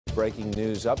Breaking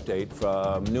news update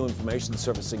from new information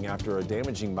surfacing after a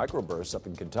damaging microburst up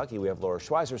in Kentucky. We have Laura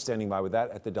Schweizer standing by with that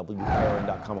at the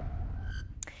WKRN.com.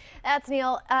 That's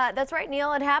Neil. That's right,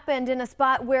 Neil. It happened in a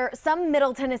spot where some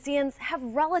Middle Tennesseans have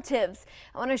relatives.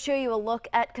 I want to show you a look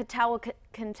at Kuttawa,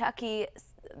 Kentucky.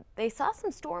 They saw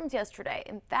some storms yesterday.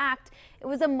 In fact, it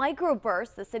was a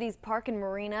microburst, the city's park and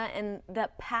marina, and the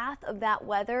path of that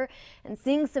weather, and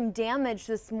seeing some damage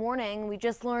this morning. We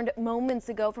just learned moments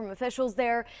ago from officials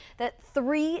there that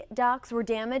 3 docks were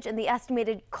damaged, and the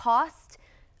estimated cost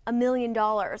 $1 million.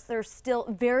 There's still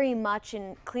very much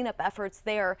in cleanup efforts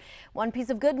there. One piece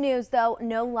of good news, though,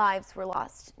 no lives were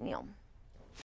lost. Neil.